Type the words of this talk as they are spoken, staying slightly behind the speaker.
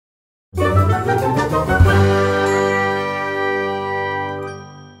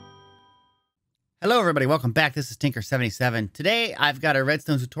Hello everybody, welcome back. This is Tinker77. Today I've got a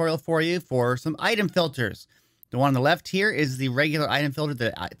redstone tutorial for you for some item filters. The one on the left here is the regular item filter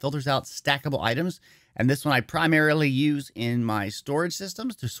that filters out stackable items. And this one I primarily use in my storage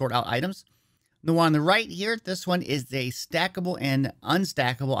systems to sort out items. The one on the right here, this one is a stackable and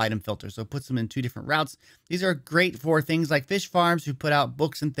unstackable item filter. So it puts them in two different routes. These are great for things like fish farms who put out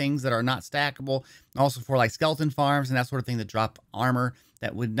books and things that are not stackable. Also for like skeleton farms and that sort of thing that drop armor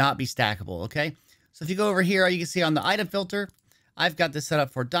that would not be stackable, okay? So if you go over here, you can see on the item filter, I've got this set up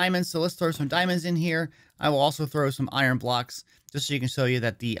for diamonds. So let's throw some diamonds in here. I will also throw some iron blocks just so you can show you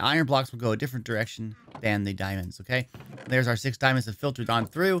that the iron blocks will go a different direction than the diamonds, okay? There's our 6 diamonds that filtered on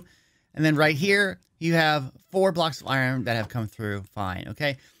through. And then right here, you have 4 blocks of iron that have come through fine,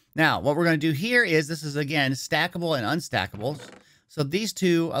 okay? Now, what we're going to do here is, this is, again, stackable and unstackables. So these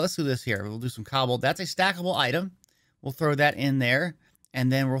two, let's do this here. We'll do some cobble. That's a stackable item. We'll throw that in there. And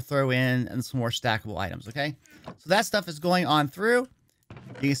then we'll throw in some more stackable items, okay? So that stuff is going on through.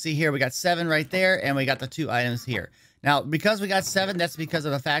 You can see here we got 7 right there, and we got the 2 items here. Now, because we got 7, that's because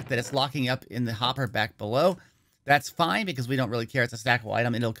of the fact that it's locking up in the hopper back below. That's fine because we don't really care. It's a stackable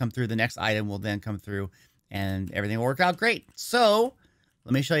item. It'll come through. The next item will then come through, and everything will work out great. So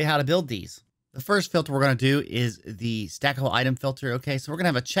let me show you how to build these. The first filter we're going to do is the stackable item filter, okay? So we're going to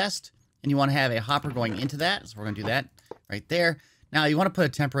have a chest, and you want to have a hopper going into that. So we're going to do that right there. Now, you want to put a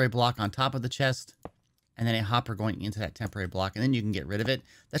temporary block on top of the chest and then a hopper going into that temporary block, and then you can get rid of it.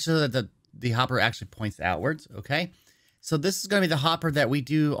 That's so that the hopper actually points outwards, okay? So this is going to be the hopper that we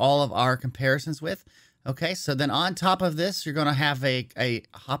do all of our comparisons with, okay? So then on top of this, you're going to have a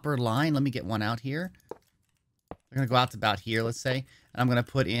hopper line. Let me get one out here. They're going to go out to about here, let's say. And I'm going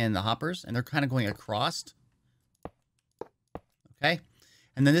to put in the hoppers, and they're kind of going across, okay?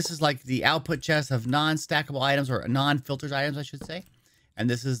 And then this is like the output chest of non-stackable items, or non-filtered items, I should say. And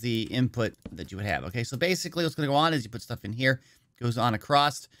this is the input that you would have. Okay, so basically what's going to go on is you put stuff in here, goes on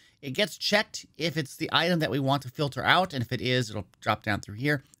across. It gets checked if it's the item that we want to filter out. And if it is, it'll drop down through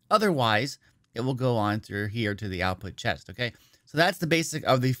here. Otherwise, it will go on through here to the output chest. Okay, so that's the basic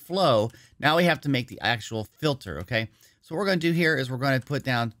of the flow. Now we have to make the actual filter. Okay, so what we're going to do here is we're going to put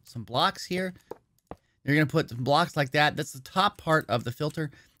down some blocks here. You're going to put blocks like that. That's the top part of the filter.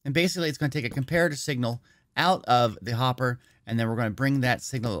 And basically, it's going to take a comparative signal out of the hopper, and then we're going to bring that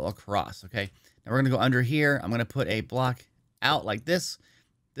signal across, okay? Now, we're going to go under here. I'm going to put a block out like this.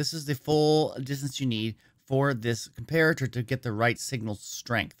 This is the full distance you need for this comparator to get the right signal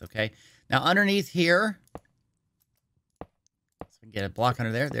strength, okay? Now, underneath here, let's get a block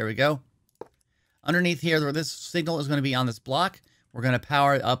under there. There we go. Underneath here, where this signal is going to be on this block, we're going to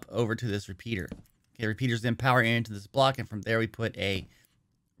power it up over to this repeater. Okay, repeaters then power into this block, and from there we put a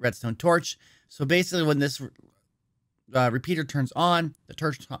redstone torch. So basically when this repeater turns on, the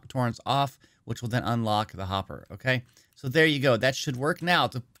torch turns off, which will then unlock the hopper, okay? So there you go. That should work. Now,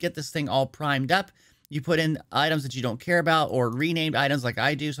 to get this thing all primed up, you put in items that you don't care about, or renamed items like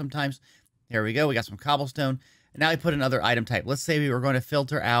I do sometimes. There we go. We got some cobblestone. And now we put another item type. Let's say we were going to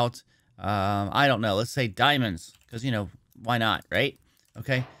filter out, I don't know, let's say diamonds, because, you know, why not, right?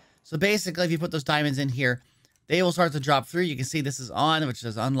 Okay. So basically, if you put those diamonds in here, they will start to drop through. You can see this is on, which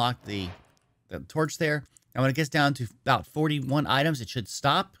has unlocked the torch there. And when it gets down to about 41 items, it should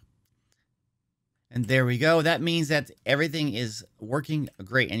stop. And there we go. That means that everything is working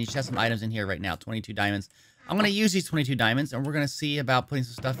great. And you should have some items in here right now, 22 diamonds. I'm going to use these 22 diamonds, and we're going to see about putting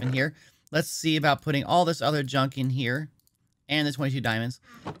some stuff in here. Let's see about putting all this other junk in here and the 22 diamonds.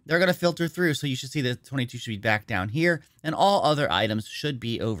 They're going to filter through, so you should see that 22 should be back down here, and all other items should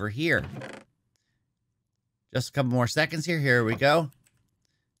be over here. Just a couple more seconds here. Here we go.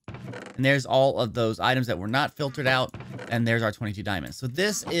 And there's all of those items that were not filtered out, and there's our 22 diamonds. So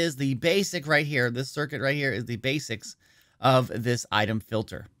this is the basic right here. This circuit right here is the basics of this item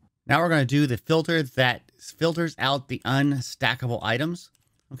filter. Now we're going to do the filter that filters out the unstackable items.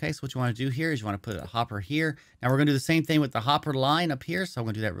 Okay, so what you want to do here is you want to put a hopper here. Now we're going to do the same thing with the hopper line up here. So I'm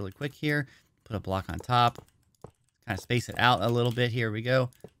going to do that really quick here. Put a block on top. Kind of space it out a little bit. Here we go.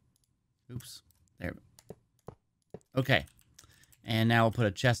 Oops. There. Okay. And now we'll put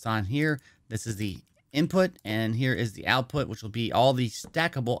a chest on here. This is the input, and here is the output, which will be all the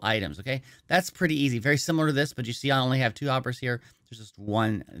stackable items, okay? That's pretty easy. Very similar to this, but you see I only have 2 hoppers here. There's just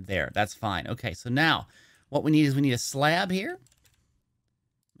 1 there. That's fine. Okay, so now what we need is we need a slab here.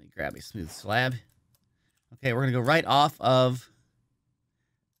 Let me grab a smooth slab. Okay, we're going to go right off of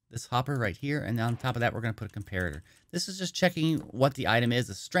this hopper right here, and on top of that, we're going to put a comparator. This is just checking what the item is.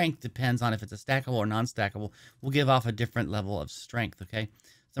 The strength depends on if it's a stackable or non-stackable. We'll give off a different level of strength, okay?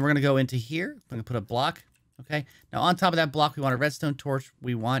 Then we're going to go into here. We're going to put a block. Okay. Now on top of that block, we want a redstone torch.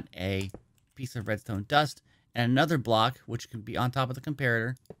 We want a piece of redstone dust and another block, which can be on top of the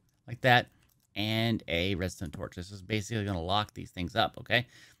comparator like that, and a redstone torch. This is basically going to lock these things up. Okay.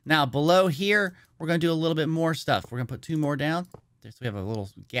 Now below here, we're going to do a little bit more stuff. We're going to put 2 more down. So we have a little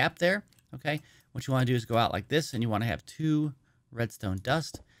gap there. Okay. What you want to do is go out like this, and you want to have 2 redstone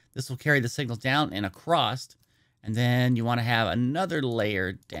dust. This will carry the signals down and across. And then you want to have another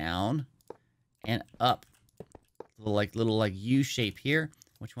layer down and up. Little like U shape here.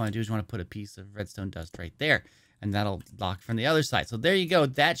 What you want to do is you want to put a piece of redstone dust right there. And that'll lock from the other side. So there you go.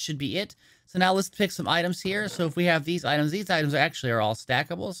 That should be it. So now let's pick some items here. So if we have these items actually are all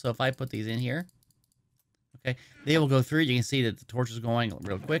stackable. So if I put these in here, okay, they will go through. You can see that the torch is going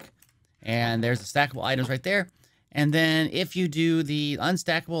real quick. And there's the stackable items right there. And then if you do the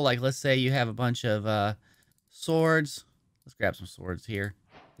unstackable, like let's say you have a bunch of swords. Let's grab some swords here.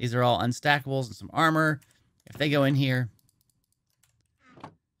 These are all unstackables and some armor. If they go in here,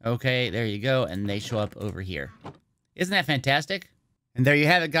 okay, there you go. And they show up over here. Isn't that fantastic? And there you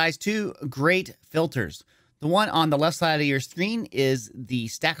have it, guys. 2 great filters. The one on the left side of your screen is the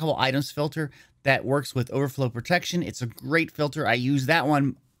stackable items filter that works with overflow protection. It's a great filter. I use that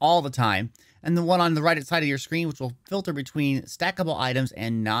one all the time. And the one on the right side of your screen, which will filter between stackable items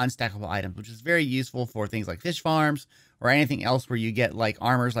and non-stackable items, which is very useful for things like fish farms or anything else where you get like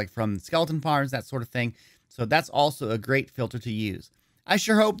armors like from skeleton farms, that sort of thing. So that's also a great filter to use. I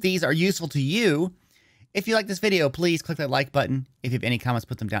sure hope these are useful to you. If you like this video, please click that like button. If you have any comments,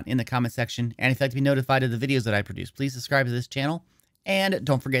 put them down in the comment section. And if you'd like to be notified of the videos that I produce, please subscribe to this channel. And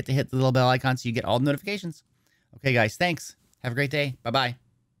don't forget to hit the little bell icon so you get all the notifications. Okay, guys, thanks. Have a great day. Bye-bye.